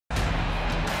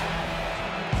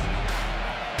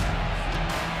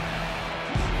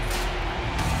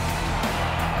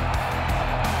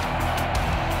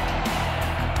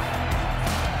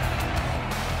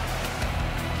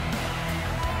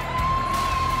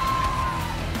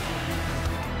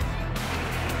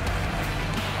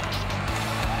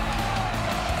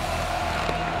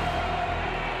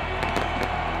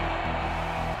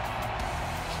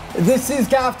This is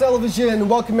CAF Television.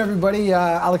 Welcome, everybody.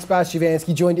 Alex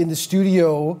Bastiavansky, joined in the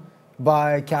studio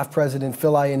by CAF President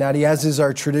Phil Iannitti, as is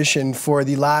our tradition for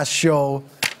the last show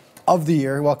of the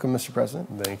year. Welcome, Mr. President.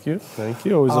 Thank you. Thank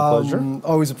you. Always a pleasure.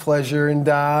 Always a pleasure. And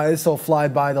this will fly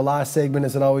by the last segment,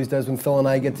 as it always does when Phil and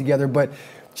I get together. But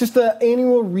just an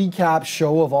annual recap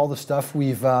show of all the stuff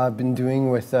we've been doing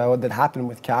with that happened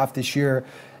with CAF this year.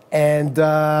 And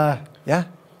yeah,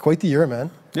 quite the year,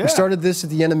 man. Yeah. We started this at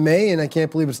the end of May, and I can't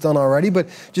believe it's done already. But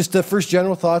just the first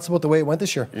general thoughts about the way it went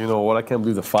this year. You know what? I can't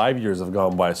believe the 5 years have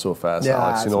gone by so fast, Yeah,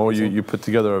 Alex. You know, you put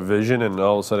together a vision, and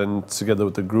all of a sudden, together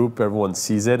with the group, everyone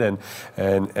sees it, and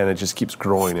it just keeps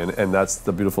growing. And that's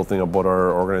the beautiful thing about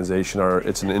our organization.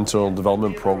 It's an internal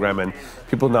development program, and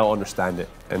people now understand it.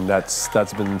 And that's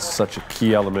been such a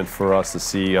key element for us to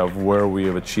see of where we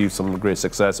have achieved some great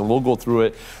success. And we'll go through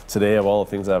it today of all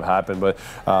the things that have happened. But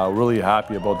really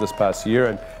happy about this past year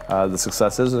and the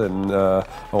successes and a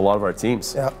lot of our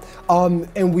teams. Yeah,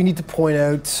 and we need to point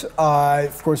out,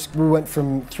 of course, we went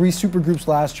from 3 super groups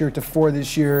last year to 4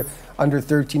 this year, under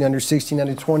 13, under 16,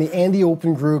 under 20, and the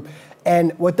open group.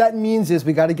 And what that means is,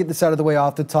 we got to get this out of the way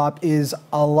off the top, is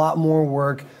a lot more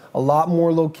work, a lot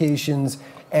more locations.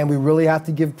 And we really have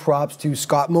to give props to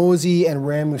Scott Mosey and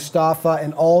Ram Mustafa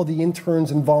and all the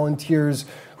interns and volunteers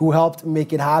who helped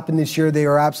make it happen this year. They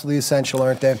are absolutely essential,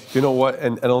 aren't they? You know what?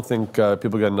 And I don't think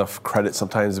people get enough credit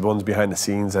sometimes, the ones behind the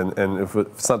scenes. And if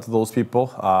it's not to those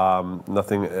people,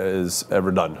 nothing is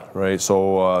ever done, right?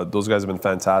 So those guys have been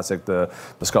fantastic. The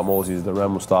Scott Moseys, the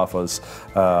Ram Mustafas,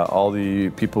 all the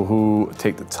people who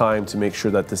take the time to make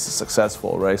sure that this is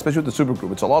successful, right? Especially with the super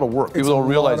group. It's a lot of work. People don't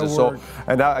realize it. So,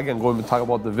 and now, again, going to talk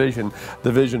about the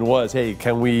vision was, hey,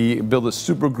 can we build a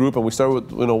super group? And we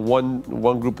started with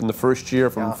one group in the first year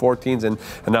from 14s, and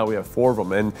now we have 4 of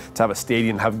them. And to have a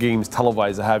stadium, have games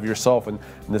televised, to have yourself and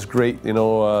this great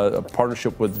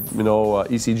partnership with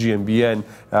ECG and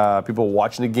BN, people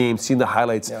watching the game, seeing the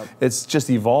highlights. It's just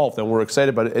evolved, and we're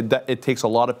excited. But it takes a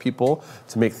lot of people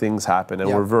to make things happen, and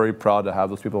we're very proud to have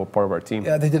those people part of our team.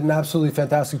 Yeah, they did an absolutely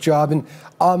fantastic job. And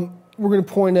we're going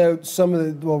to point out some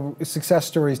of the success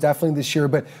stories definitely this year,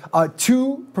 but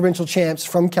 2 provincial champs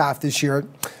from CAF this year.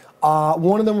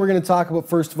 One of them we're going to talk about,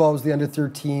 first of all, was the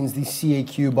under-13s, the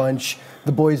CAQ bunch,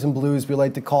 the Boys in Blues, we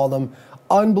like to call them.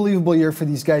 Unbelievable year for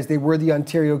these guys. They were the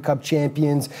Ontario Cup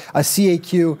champions.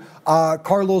 CAQ,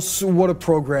 Carlos, what a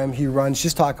program he runs.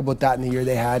 Just talk about that in the year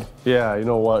they had. Yeah, you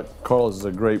know what? Carlos is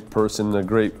a great person, a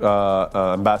great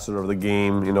ambassador of the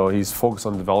game. You know, he's focused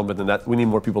on development, and that we need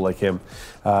more people like him.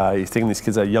 He's taking these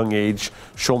kids at a young age,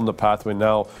 show them the pathway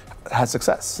now. Has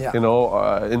success. Yeah. You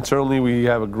know, internally we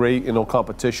have a great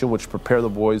competition which prepare the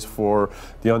boys for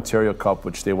the Ontario Cup,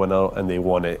 which they went out and they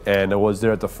won it. And I was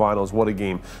there at the finals. What a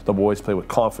game! The boys play with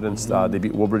confidence. They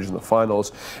beat Woodbridge in the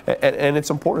finals, and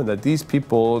it's important that these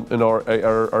people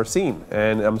are seen.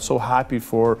 And I'm so happy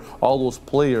for all those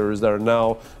players that are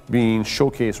now being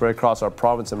showcased right across our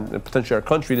province and potentially our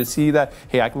country to see that,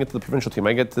 hey, I can get to the provincial team,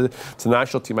 I get to the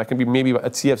national team, I can be maybe a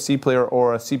CFC player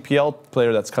or a CPL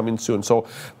player that's coming soon. So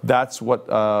that's what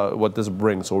this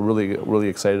brings. So we're really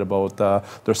excited about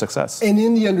their success. And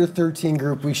in the under-13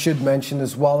 group, we should mention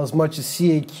as well, as much as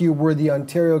CAQ were the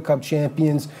Ontario Cup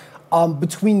champions,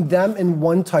 between them and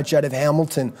One Touch out of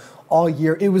Hamilton all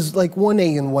year, it was like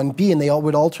 1A and 1B, and they all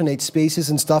would alternate spaces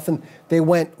and stuff, and they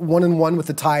went 1-1 with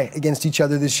a tie against each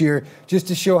other this year, just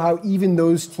to show how even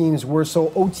those teams were.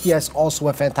 So OTS also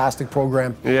a fantastic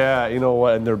program. Yeah, you know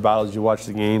what, in their battles, you watch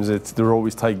the games, they're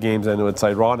always tight games, and what's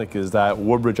ironic is that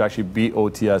Woodbridge actually beat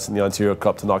OTS in the Ontario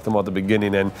Cup to knock them out at the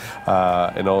beginning, and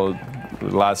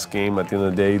last game, at the end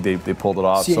of the day, they pulled it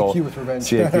off. CAQ with revenge.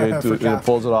 CAQ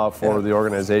pulls it off for the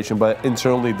organization, but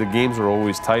internally the games are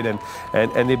always tight, and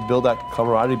they build that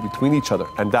camaraderie between each other,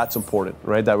 and that's important,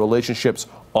 right? That relationships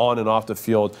on and off the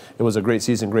field. It was a great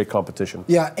season, great competition.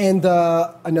 Yeah, and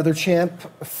another champ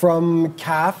from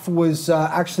CAF was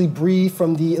actually Bree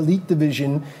from the elite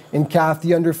division in CAF,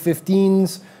 the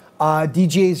under-15s.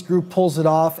 DJ's group pulls it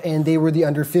off, and they were the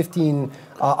under-15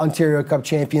 Ontario Cup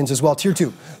champions as well, Tier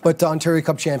 2, but Ontario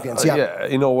Cup champions, yeah,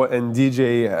 you know what, and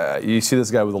DJ, you see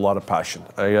this guy with a lot of passion.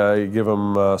 I give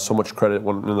him so much credit.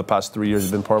 When in the past 3 years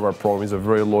he's been part of our program. He's a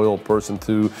very loyal person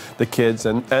to the kids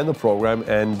and the program,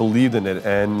 and believed in it,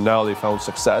 and now they found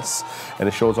success, and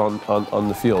it shows on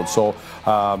the field. So,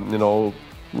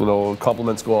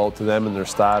 compliments go out to them and their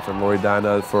staff and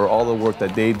Loredana for all the work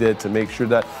that they did to make sure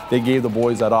that they gave the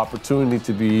boys that opportunity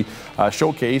to be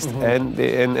showcased, and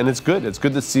it's good. It's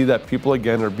good to see that people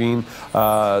again are being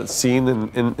seen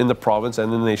in the province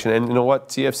and in the nation. And you know what,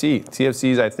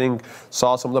 TFCs I think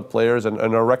saw some of the players and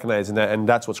are recognizing that, and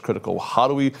that's what's critical. How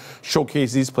do we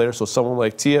showcase these players so someone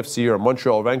like TFC or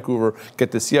Montreal or Vancouver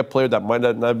get to see a player that might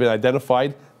not have been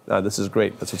identified? This is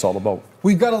great. That's what it's all about.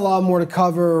 We've got a lot more to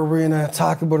cover. We're going to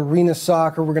talk about arena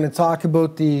soccer. We're going to talk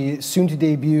about the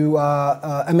soon-to-debut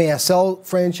MASL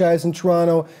franchise in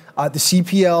Toronto. The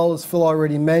CPL, as Phil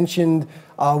already mentioned,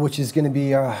 which is going to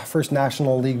be our first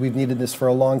national league. We've needed this for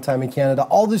a long time in Canada.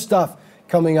 All this stuff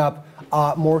coming up.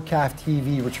 More CAF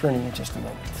TV returning in just a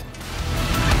moment.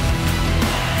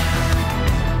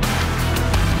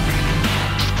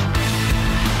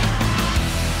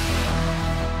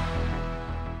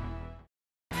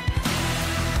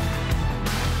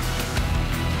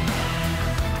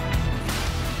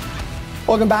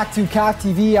 Welcome back to CAF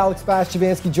TV. Alex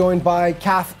Bastiavansky joined by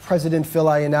CAF President Phil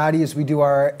Iannitti as we do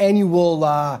our annual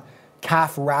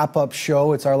CAF wrap-up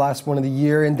show. It's our last one of the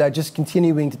year, and just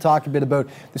continuing to talk a bit about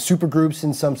the supergroups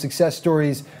and some success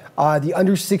stories. The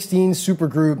under-16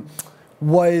 supergroup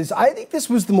was, I think this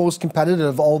was the most competitive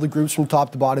of all the groups from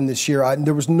top to bottom this year.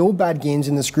 There was no bad games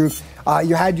in this group.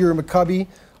 You had your Maccabi.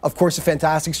 Of course, a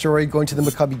fantastic story going to the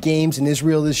Maccabi Games in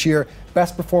Israel this year.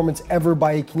 Best performance ever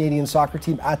by a Canadian soccer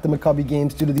team at the Maccabi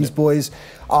Games due to these boys.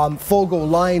 Fogo,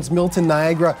 Lions, Milton,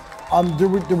 Niagara. There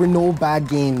were no bad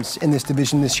games in this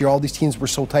division this year. All these teams were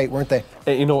so tight, weren't they?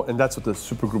 And that's what the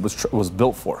supergroup was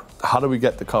built for. How do we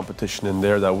get the competition in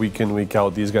there that week in, week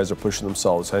out, these guys are pushing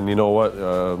themselves? And you know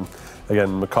what?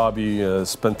 Again, Maccabi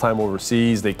spent time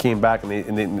overseas. They came back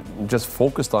and they just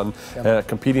focused on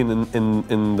competing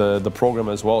in the program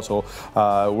as well. So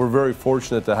we're very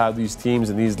fortunate to have these teams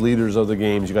and these leaders of the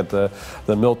games. You got the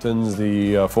Miltons,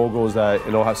 the Fogos that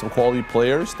have some quality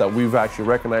players that we've actually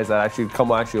recognized that actually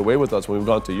come away with us when we've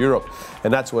gone to Europe.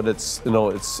 And that's what it's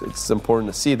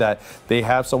important to see that they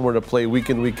have somewhere to play week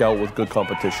in, week out with good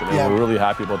competition. And we're really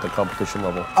happy about the competition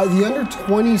level. The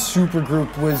under-20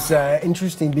 supergroup was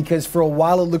interesting because for a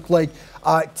while it looked like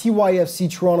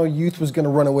TYFC Toronto Youth was going to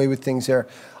run away with things there.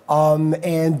 And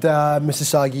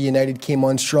Mississauga United came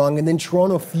on strong. And then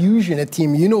Toronto Fusion, a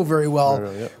team you know very well,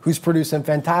 who's produced some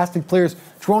fantastic players.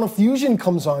 Toronto Fusion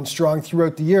comes on strong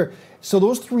throughout the year. So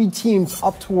those three teams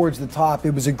up towards the top,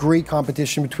 it was a great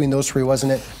competition between those three,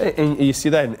 wasn't it? And you see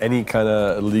that in any kind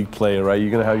of league play, right? You're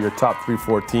going to have your top 3,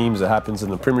 4 teams. It happens in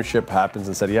the Premiership, happens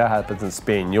in Serie A, happens in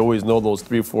Spain. You always know those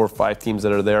 3, 4, 5 teams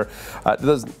that are there.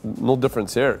 There's no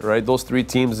difference here, right? Those three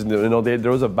teams,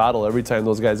 there was a battle every time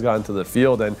those guys got into the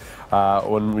field. And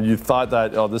when you thought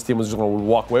that this team was just going to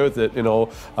walk away with it,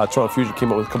 Toronto Fusion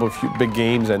came up with a couple of big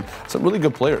games and some really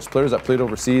good players that played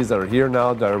overseas that are here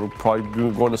now, that are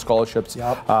probably going to scholarships.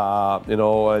 Yep.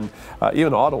 And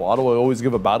even Ottawa. Ottawa always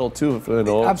give a battle too.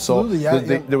 Absolutely, so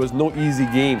there was no easy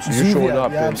games. So you're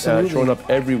showing up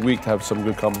every week to have some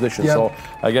good competition. Yep. So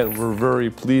again, we're very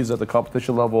pleased at the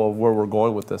competition level of where we're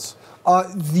going with this.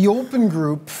 The open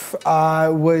group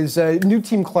was new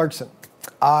team Clarkson.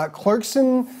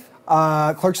 Clarkson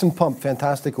Pump,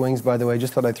 fantastic wings, by the way.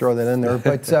 Just thought I'd throw that in there.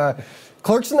 But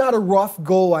Clarkson had a rough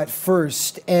go at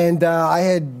first, and I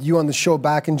had you on the show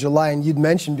back in July, and you'd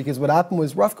mentioned because what happened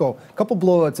was rough go, a couple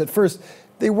blowouts at first.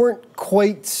 They weren't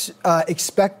quite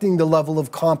expecting the level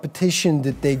of competition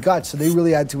that they got, so they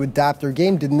really had to adapt their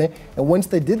game, didn't they? And once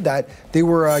they did that, they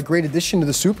were a great addition to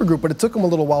the supergroup, but it took them a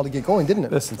little while to get going, didn't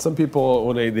it? Listen, some people,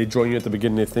 when they join you at the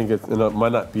beginning, they think it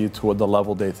might not be to the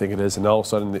level they think it is, and all of a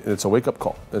sudden it's a wake-up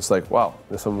call. It's like, wow,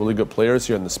 there's some really good players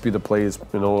here, and the speed of play is,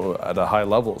 at a high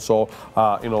level. So,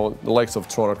 the likes of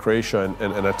Toronto Croatia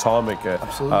and Atomic,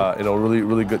 really,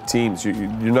 really good teams. You're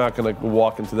not going to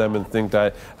walk into them and think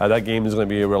that that game is going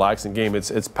to be a relaxing game.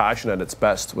 It's passion at its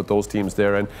best with those teams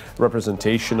there and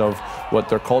representation of what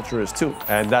their culture is too,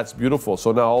 and that's beautiful.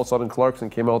 So now all of a sudden Clarkson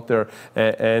came out there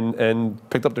and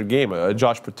picked up their game.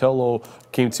 Josh Patello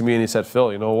came to me and he said,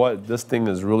 Phil, you know what, this thing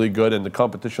is really good and the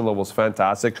competition level is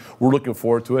fantastic. We're looking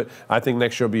forward to it. I think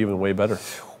next year will be even way better.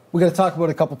 We got to talk about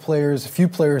a few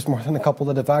players more than a couple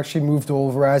that have actually moved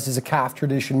over, as is a CAF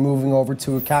tradition, moving over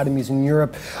to academies in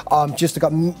Europe. Just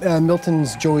got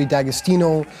Milton's Joey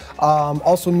D'Agostino,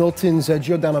 also Milton's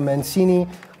Giordano Mancini,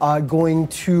 going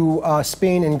to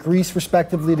Spain and Greece,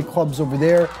 respectively, to clubs over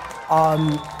there.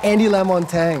 Andy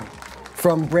Lamontagne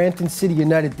from Brampton City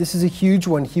United. This is a huge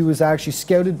one. He was actually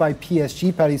scouted by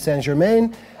PSG, Paris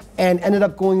Saint-Germain, and ended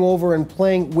up going over and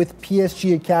playing with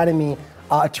PSG Academy,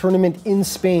 a tournament in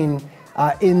Spain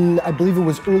in, I believe it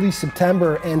was early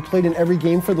September, and played in every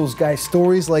game for those guys.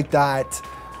 Stories like that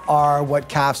are what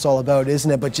CAF's all about, isn't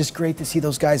it? But just great to see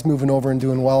those guys moving over and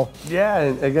doing well. Yeah,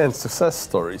 and again, success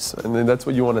stories. And then that's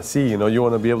what you want to see. You know, you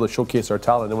want to be able to showcase our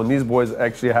talent. And when these boys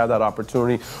actually have that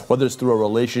opportunity, whether it's through a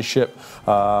relationship,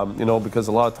 you know, because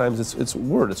a lot of times it's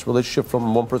relationship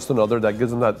from one person to another that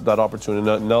gives them that opportunity.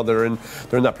 Now they're in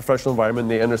that professional environment.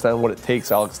 They understand what it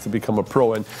takes, Alex, to become a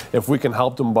pro. And if we can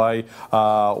help them by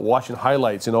watching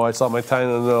highlights, you know, I saw my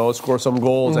time score some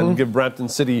goals and give Brampton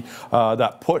City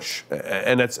that push,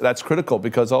 and that's critical,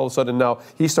 because all of a sudden now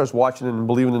he starts watching and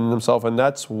believing in himself, and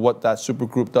that's what that super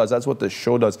group does. That's what the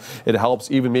show does. It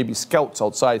helps even maybe scouts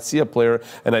outside see a player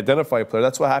and identify a player.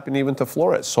 That's what happened even to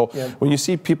Flores. So when you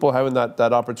see people having that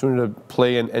opportunity to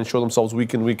play and show themselves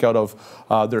week in, week out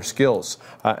of their skills,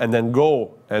 and then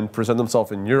go and present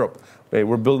themselves in Europe, hey,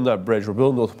 we're building that bridge. We're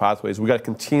building those pathways. We got to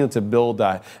continue to build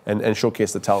that and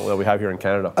showcase the talent that we have here in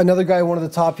Canada. Another guy, one of the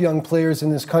top young players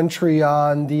in this country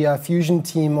on the Fusion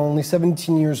team, only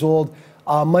 17 years old,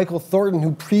 Michael Thornton,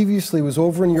 who previously was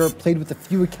over in Europe, played with a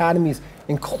few academies,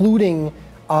 including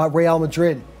Real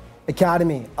Madrid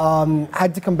Academy.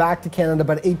 Had to come back to Canada,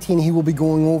 but at 18 he will be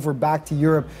going over back to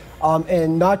Europe.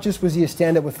 And not just was he a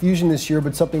standout with Fusion this year,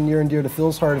 but something near and dear to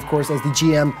Phil's heart, of course, as the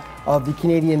GM of the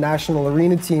Canadian National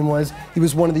Arena team was. He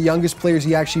was one of the youngest players.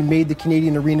 He actually made the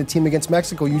Canadian Arena team against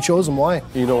Mexico. You chose him. Why?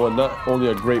 You know, not only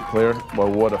a great player, but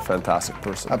what a fantastic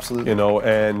person. Absolutely. You know,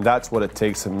 and that's what it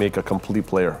takes to make a complete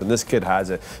player. And this kid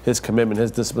has it. His commitment, his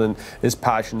discipline, his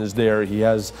passion is there. He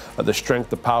has the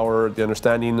strength, the power, the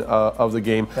understanding of the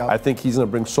game. Yep. I think he's going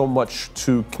to bring so much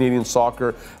to Canadian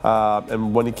soccer.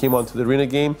 And when he came onto the arena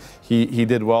game, he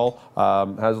did well.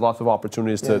 Has lots of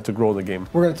opportunities to grow in the game.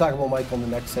 We're going to talk about Michael in the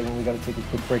next segment. We got to take a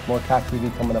quick break. More CAF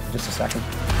TV coming up in just a second.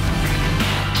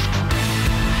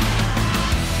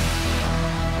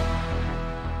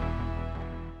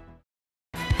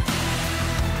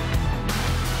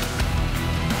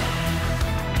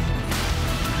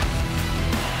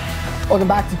 Welcome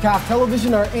back to CAF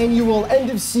Television, our annual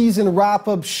end-of-season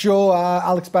wrap-up show.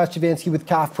 Alex Bastiavansky with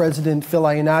CAF President Phil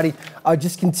Ionati.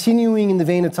 Just continuing in the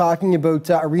vein of talking about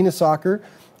arena soccer,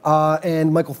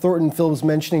 and Michael Thornton, Phil was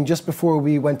mentioning just before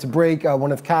we went to break,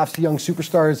 one of CAF's young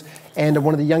superstars and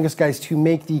one of the youngest guys to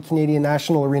make the Canadian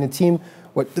National Arena team.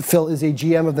 Phil is a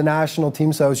GM of the national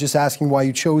team, so I was just asking why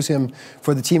you chose him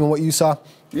for the team and what you saw.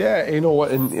 Yeah, you know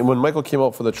what, and when Michael came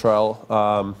out for the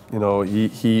trial, you know,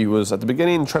 he was at the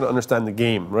beginning trying to understand the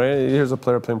game, right? Here's a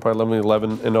player playing part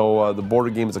 11-11. You know, the border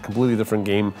game is a completely different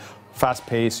game, fast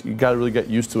pace. You got to really get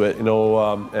used to it, you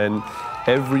know, and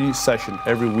every session,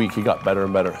 every week, he got better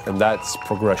and better, and that's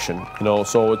progression. You know,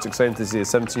 so it's exciting to see a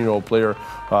 17-year-old player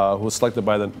who was selected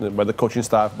by the coaching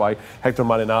staff, by Hector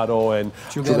Marinado and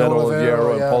Juliano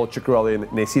Oliveira and Paulo Ciccarelli,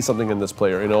 and they see something in this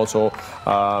player. You know, so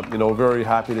you know, very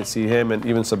happy to see him, and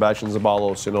even Sebastian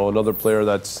Zabalos, you know, another player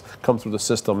that's come through the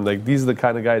system. Like, these are the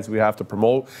kind of guys we have to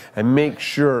promote and make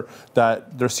sure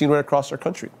that they're seen right across our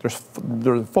country.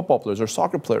 They're football players, they're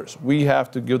soccer players. We have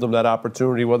to give them that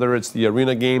opportunity, whether it's the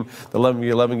arena game, the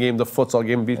 11v11 game, the futsal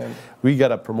game. We got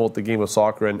to promote the game of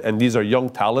soccer, and these are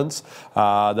young talents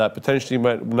that potentially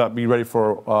might not be ready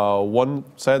for one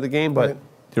side of the game, but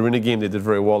the arena game, they did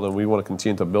very well, and we want to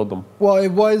continue to build them. Well, it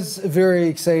was a very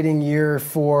exciting year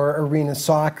for arena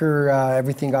soccer.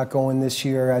 Everything got going this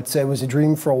year. I'd say it was a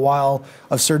dream for a while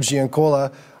of Serge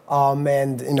Giancola,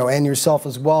 and you know, and yourself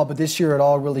as well. But this year, it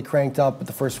all really cranked up at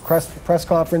the first press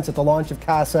conference at the launch of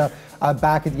CASA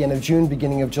back at the end of June,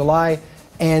 beginning of July,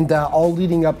 and all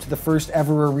leading up to the first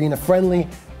ever arena friendly,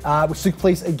 which took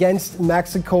place against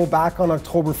Mexico back on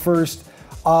October 1st.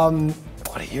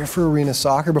 What a year for arena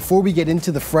soccer. Before we get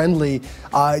into the friendly,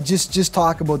 just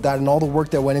talk about that and all the work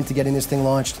that went into getting this thing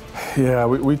launched. Yeah,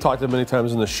 we talked many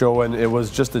times in the show, and it was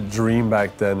just a dream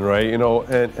back then, right? You know,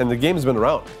 and the game's been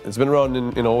around. It's been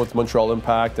around, you know, with Montreal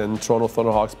Impact and Toronto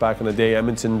Thunderhawks back in the day,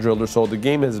 Edmonton Driller. So the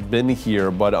game has been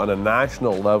here, but on a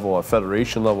national level, a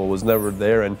federation level, was never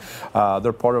there. And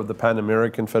they're part of the Pan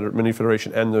American Mini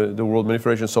Federation and the World Mini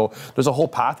Federation. So there's a whole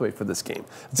pathway for this game.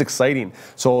 It's exciting.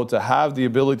 So to have the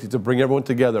ability to bring everyone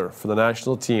together for the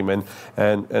national team and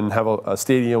have a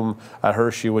stadium at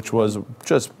Hershey, which was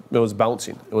just, it was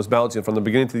bouncing. It was bouncing from the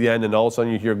beginning to the end, and all of a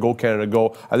sudden you hear "Go Canada,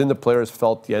 go!" I think the players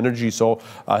felt the energy. So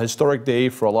a historic day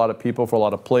for a lot of people, for a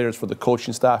lot of players, for the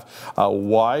coaching staff.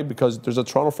 Why? Because there's a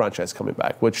Toronto franchise coming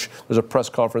back, which there's a press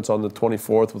conference on the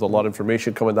 24th with a lot of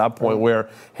information coming at that point where,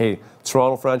 hey,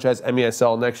 Toronto franchise,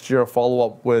 MESL next year, follow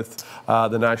up with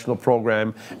the national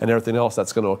program and everything else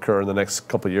that's going to occur in the next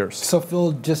couple of years. So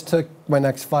Phil, just to my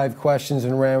next 5 questions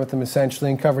and ran with them essentially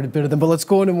and covered a bit of them. But let's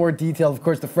go into more detail. Of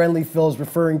course, the friendly Phil's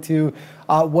referring to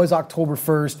was October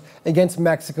 1st against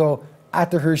Mexico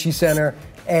at the Hershey Center.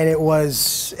 And it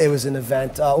was an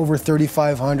event, over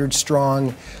 3,500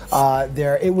 strong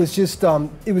there. It was just,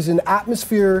 it was an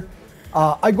atmosphere.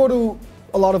 I go to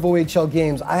a lot of OHL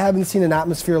games. I haven't seen an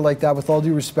atmosphere like that, with all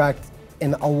due respect,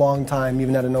 in a long time,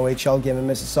 even at an OHL game in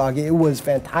Mississauga. It was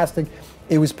fantastic.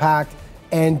 It was packed.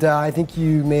 And I think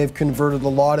you may have converted a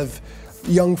lot of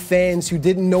young fans who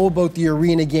didn't know about the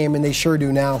arena game, and they sure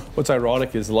do now. What's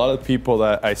ironic is a lot of the people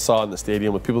that I saw in the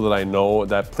stadium with people that I know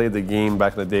that played the game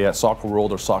back in the day at Soccer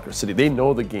World or Soccer City. They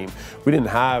know the game. We didn't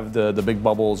have the big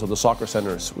bubbles or the soccer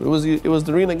centers. It was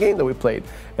the arena game that we played.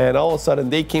 And all of a sudden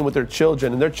they came with their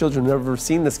children, and their children never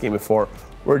seen this game before.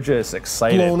 We're just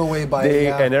excited. Blown away by it,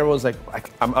 yeah. And everyone's like,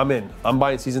 I'm in. I'm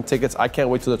buying season tickets. I can't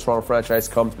wait till the Toronto franchise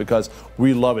comes because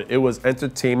we love it. It was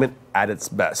entertainment at its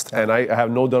best. And I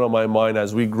have no doubt in my mind,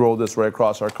 as we grow this right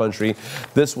across our country,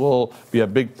 this will be a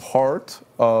big part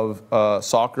of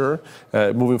soccer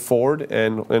moving forward.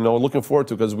 And looking forward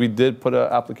to it, because we did put an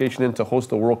application in to host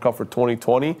the World Cup for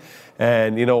 2020.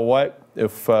 And you know what?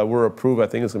 If we're approved, I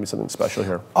think it's going to be something special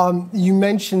here. You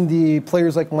mentioned the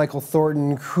players like Michael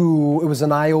Thornton, who it was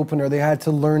an eye-opener. They had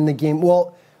to learn the game.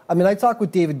 Well, I mean, I talked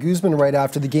with David Guzman right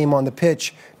after the game on the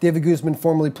pitch. David Guzman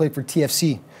formerly played for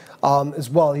TFC as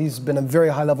well. He's been a very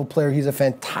high-level player. He's a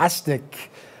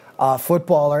fantastic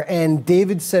footballer. And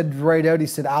David said right out, he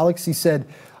said, Alex, he said,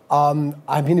 I'm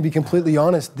going to be completely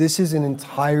honest, this is an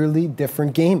entirely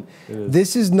different game.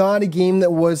 This is not a game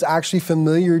that was actually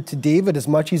familiar to David as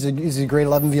much. He's a great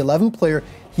 11v11 player.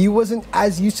 He wasn't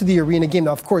as used to the arena game.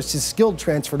 Now, of course, his skill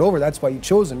transferred over. That's why you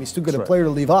chose him. He's too good a player to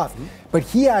leave off. But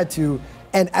he had to.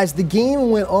 And as the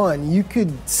game went on, you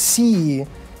could see,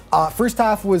 first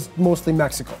half was mostly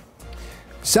Mexico.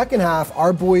 Second half,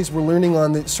 our boys were learning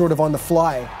on the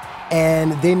fly.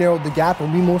 And they narrowed the gap,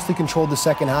 and we mostly controlled the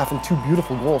second half, and 2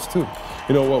 beautiful goals, too.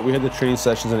 You know what? We had the training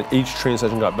sessions, and each training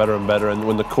session got better and better. And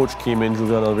when the coach came in,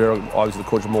 Julian Oliveira, obviously the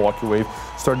coach of Milwaukee Wave,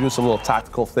 started doing some little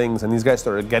tactical things, and these guys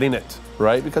started getting it,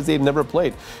 right? Because they'd never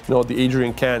played. You know, the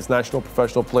Adrian Cans, national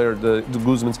professional player, the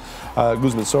Guzman,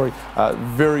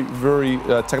 very, very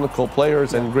technical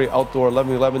players and great outdoor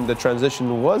 11-11. The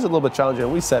transition was a little bit challenging,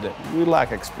 and we said it. We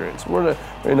lack experience.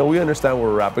 We understand where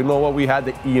we're at. But you know what? We had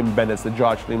the Ian Bennett's, the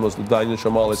Josh Lemos, the Daniel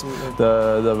Shamalis,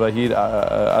 the Vahid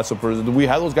Asopers. We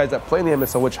had those guys that play in the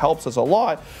MSL, which helps us a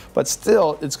lot. But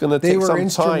still, it's going to take some time. They were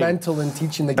instrumental in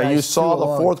teaching the guys. And you saw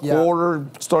the fourth quarter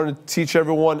starting to teach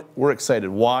everyone. We're excited.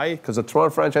 Why? Because the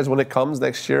Toronto franchise, when it comes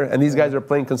next year, and these guys are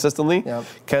playing consistently,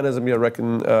 Canada's going to be a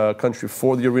reckoned country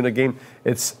for the arena game.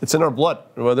 It's in our blood,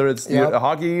 whether it's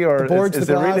hockey or it's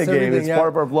the arena game. It's part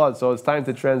of our blood. So it's time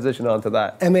to transition onto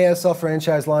that. MASL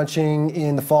franchise launching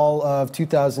in the fall of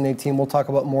 2018. We'll talk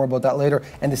about more about that later.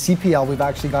 And the CPL, we've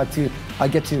actually got to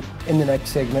get to in the next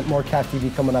segment. More CAF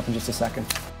TV coming up in just a second.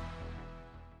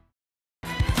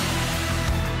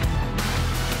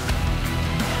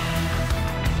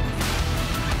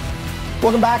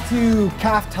 Welcome back to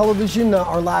CAF Television,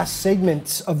 our last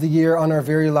segment of the year on our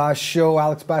very last show.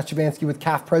 Alex Bastiabansky with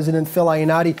CAF President Phil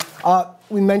Iannotti.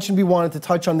 We mentioned we wanted to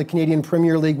touch on the Canadian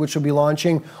Premier League, which will be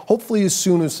launching hopefully as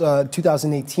soon as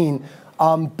 2018.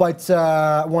 But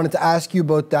I wanted to ask you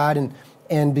about that,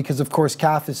 and because, of course,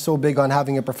 CAF is so big on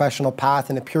having a professional path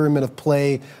and a pyramid of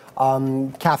play,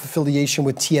 CAF affiliation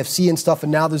with TFC and stuff,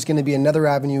 and now there's going to be another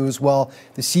avenue as well,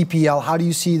 the CPL. How do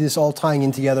you see this all tying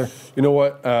in together? You know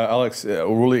what, Alex, we're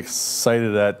really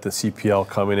excited at the CPL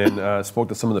coming in. Spoke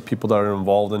to some of the people that are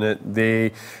involved in it.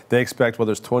 They expect,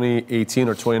 whether it's 2018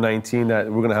 or 2019, that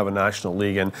we're going to have a national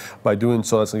league, and by doing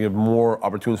so, that's going to give more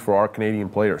opportunities for our Canadian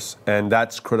players, and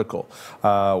that's critical.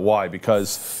 Why?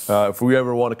 Because if we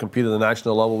ever want to compete at the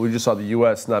national level, we just saw the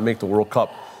U.S. not make the World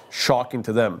Cup. Shocking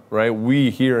to them, right? We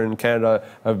here in Canada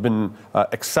have been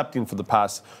accepting for the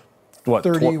past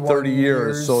 30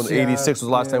 years. So 86 was the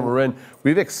last time we were in.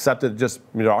 We've accepted just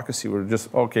mediocrity. We're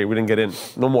just, okay, we didn't get in.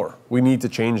 No more. We need to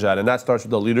change that. And that starts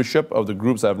with the leadership of the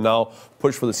groups that have now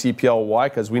pushed for the CPL. Why?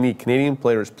 Because we need Canadian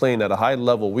players playing at a high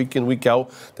level week in, week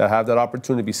out that have that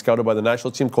opportunity to be scouted by the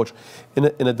national team coach in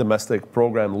a domestic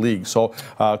program league. So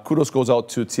kudos goes out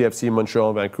to TFC, Montreal,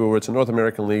 and Vancouver. It's a North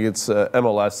American league. It's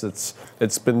MLS.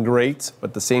 It's been great. But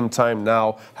at the same time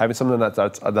now, having something that's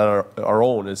our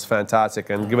own is fantastic.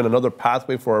 And given another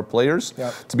pathway for our players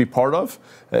to be part of,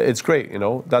 it's great. You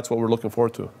know, that's what we're looking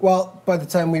forward to. Well, by the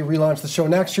time we relaunch the show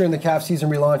next year and the CAF season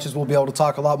relaunches, we'll be able to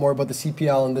talk a lot more about the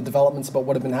CPL and the developments about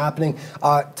what have been happening.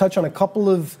 Touch on a couple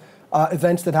of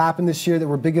events that happened this year that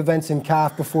were big events in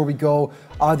CAF before we go.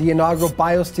 the inaugural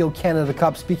BioSteel Canada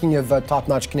Cup. Speaking of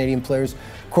top-notch Canadian players,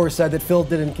 of course, that Phil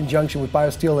did in conjunction with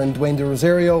BioSteel and Dwayne De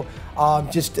Rosario.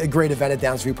 Just a great event at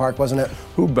Downsview Park, wasn't it?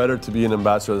 Who better to be an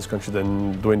ambassador of this country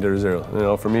than Dwayne De Rosario? You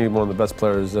know, for me, one of the best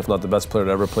players, if not the best player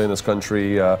to ever play in this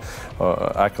country.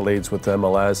 Accolades with the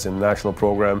MLS and national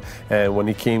program. And when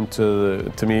he came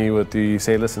to me with the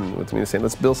saying,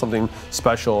 let's build something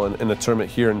special in a tournament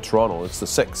here in Toronto. It's the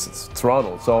 6th. It's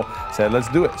Toronto. So I said, let's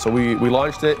do it. So we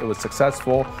launched it. It was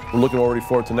successful. We're looking already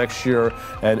forward to next year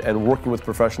and working with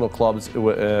professional clubs,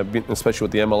 especially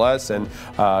with the MLS and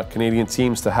Canadian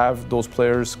teams, to have those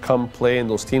players come play and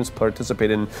those teams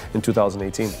participate in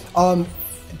 2018.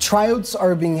 Tryouts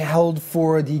are being held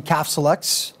for the CAF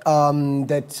Selects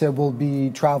that will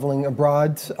be traveling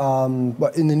abroad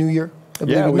in the new year.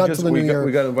 Yeah, we got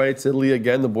invited to Italy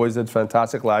again. The boys did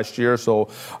fantastic last year. So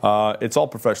it's all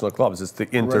professional clubs. It's the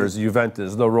Inters, right.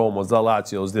 Juventus, the Romos, the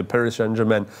Lazios, the Paris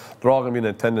Saint-Germain. They're all going to be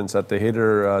in attendance at the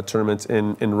Hater tournament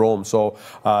in Rome. So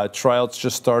tryouts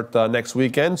just start next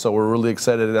weekend. So we're really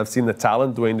excited. I've seen the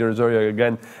talent. Dwayne De Rosario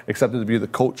again accepted to be the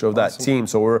coach of that team.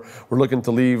 So we're looking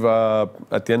to leave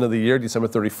at the end of the year, December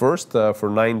 31st, for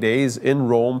 9 days in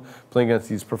Rome, playing against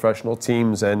these professional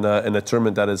teams and in a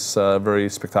tournament that is very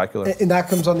spectacular. And that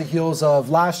comes on the heels of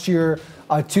last year,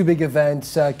 2 big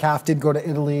events. CAF did go to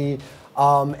Italy,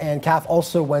 and CAF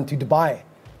also went to Dubai,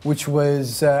 which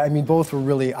was, I mean, both were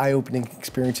really eye-opening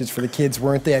experiences for the kids,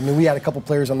 weren't they? I mean, we had a couple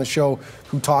players on the show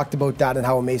who talked about that and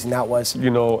how amazing that was. You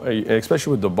know,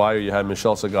 especially with Dubai, you had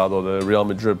Michel Salgado, the Real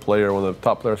Madrid player, one of the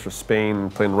top players for Spain,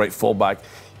 playing right fullback.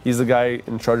 He's the guy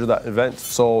in charge of that event.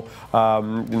 So,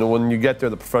 you know, when you get there,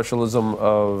 the professionalism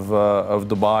of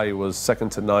Dubai was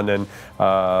second to none, and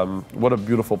what a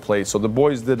beautiful place. So the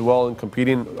boys did well in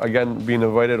competing, again, being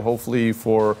invited hopefully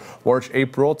for March,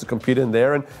 April to compete in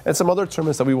there, and some other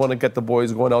tournaments that we want to get the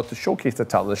boys going out to showcase the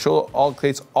talent, to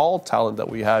showcase all talent that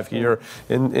we have here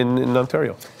in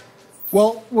Ontario.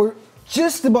 Well, we're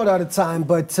just about out of time,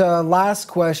 but last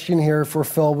question here for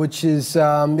Phil, which is,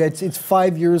 it's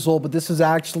 5 years old, but this is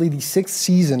actually the 6th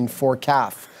season for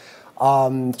CAF.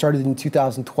 Started in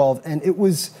 2012, and it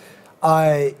was,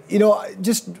 you know,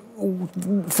 just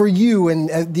for you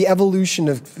and the evolution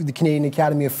of the Canadian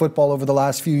Academy of Football over the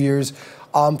last few years,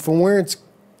 from where it's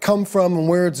come from and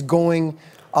where it's going,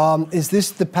 is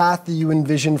this the path that you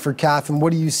envision for CAF, and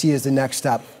what do you see as the next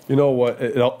step? You know what,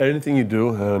 anything you do,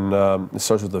 and it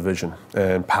starts with a vision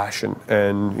and passion.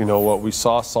 And you know what, we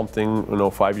saw something, you know,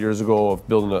 5 years ago of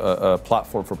building a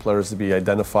platform for players to be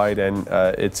identified, and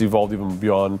it's evolved even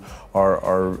beyond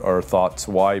our thoughts.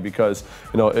 Why? Because,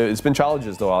 you know, it's been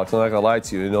challenges though, Alex, I'm not gonna lie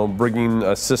to you. You know, bringing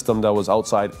a system that was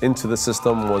outside into the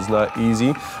system was not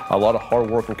easy. A lot of hard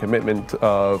work and commitment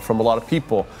from a lot of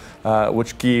people,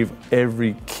 which gave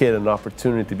every kid an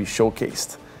opportunity to be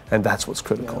showcased. And that's what's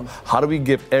critical. Yeah. How do we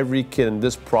give every kid in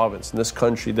this province, in this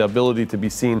country, the ability to be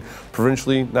seen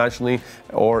provincially, nationally,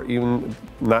 or even,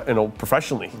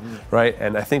 professionally, right?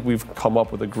 And I think we've come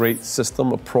up with a great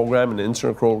system, a program, an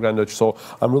intern program. So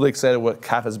I'm really excited what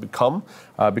CAF has become,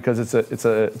 because it's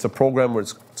a program where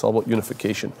it's all about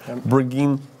unification,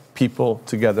 bringing people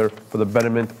together for the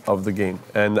betterment of the game.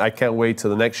 And I can't wait till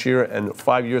the next year and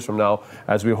 5 years from now,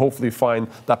 as we hopefully find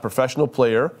that professional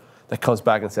player that comes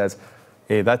back and says,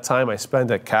 hey, that time I spent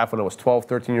at CAF when I was 12,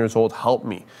 13 years old helped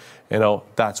me. You know,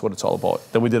 that's what it's all about.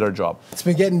 Then we did our job. It's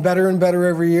been getting better and better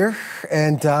every year,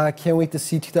 and I can't wait to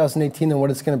see 2018 and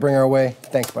what it's going to bring our way.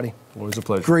 Thanks, buddy. Always a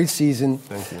pleasure. Great season.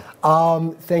 Thank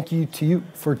you. Thank you to you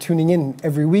for tuning in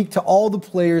every week, to all the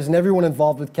players and everyone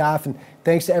involved with CAF, and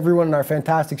thanks to everyone in our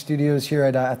fantastic studios here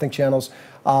at Think Channels.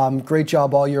 Great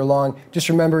job all year long. Just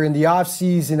remember, in the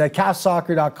off-season at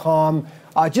CAFsoccer.com,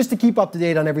 just to keep up to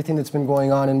date on everything that's been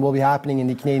going on and will be happening in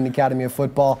the Canadian Academy of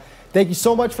Football. Thank you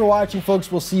so much for watching, folks.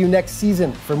 We'll see you next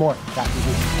season for more CAF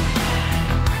TV.